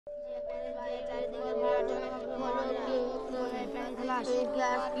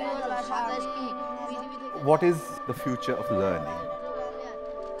What is the future of learning?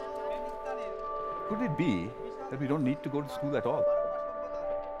 Could it be that we don't need to go to school at all?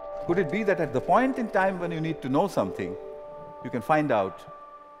 Could it be that at the point in time when you need to know something, you can find out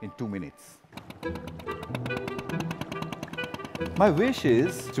in 2 minutes? My wish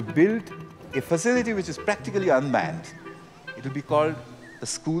is to build a facility which is practically unmanned. It will be called a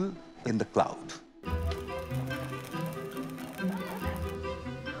school in the cloud.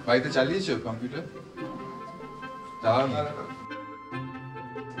 বাড়িতে চালিয়েছো computer? তাও না।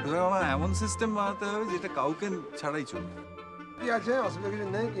 আমার এমন system বানাতে হবে যেটা কাউকে ছাড়াই চলবে। কি আছে অসুবিধা কিছু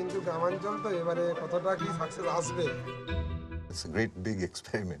নেই কিন্তু গ্রামাঞ্চল তো এবারে কতটা কি সাকসেস আসবে? It's a great big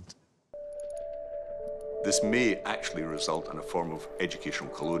experiment. This may actually result in a form of educational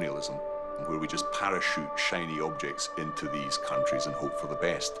colonialism, where we just parachute shiny objects into these countries and hope for the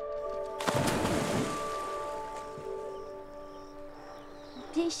best.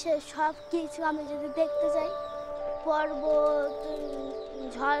 বিশ্বের সব কিছু আমি যদি দেখতে চাই, পর্বত,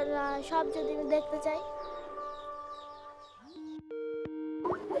 ঝর্ণা সব যদি আমি দেখতে চাই,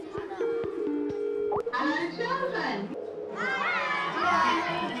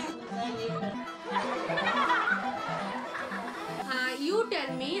 you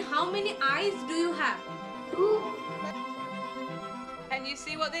tell me, how many eyes do you have? Can you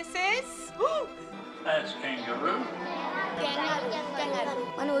see what this is? That's kangaroo.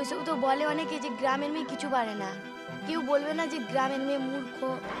 মানে ওইসব তো বলে অনেকে যে গ্রামের মেয়ে কিছু পারে না, কেউ বলবে না যে গ্রামের মেয়ে মূর্খ।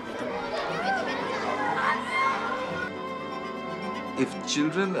 If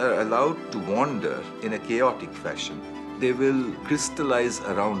children are allowed to wander in a chaotic fashion, they will crystallize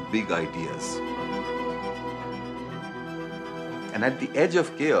around big ideas. And at the edge of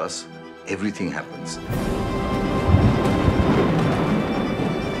chaos, everything happens.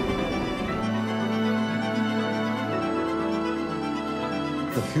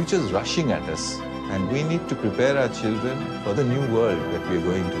 The future is rushing at us, and we need to prepare our children for the new world that we are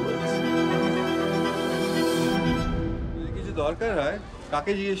going towards. যদি কিছু দরকার হয়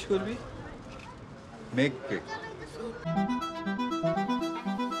কাকে জিজ্ঞেস করবি? মেঘকে।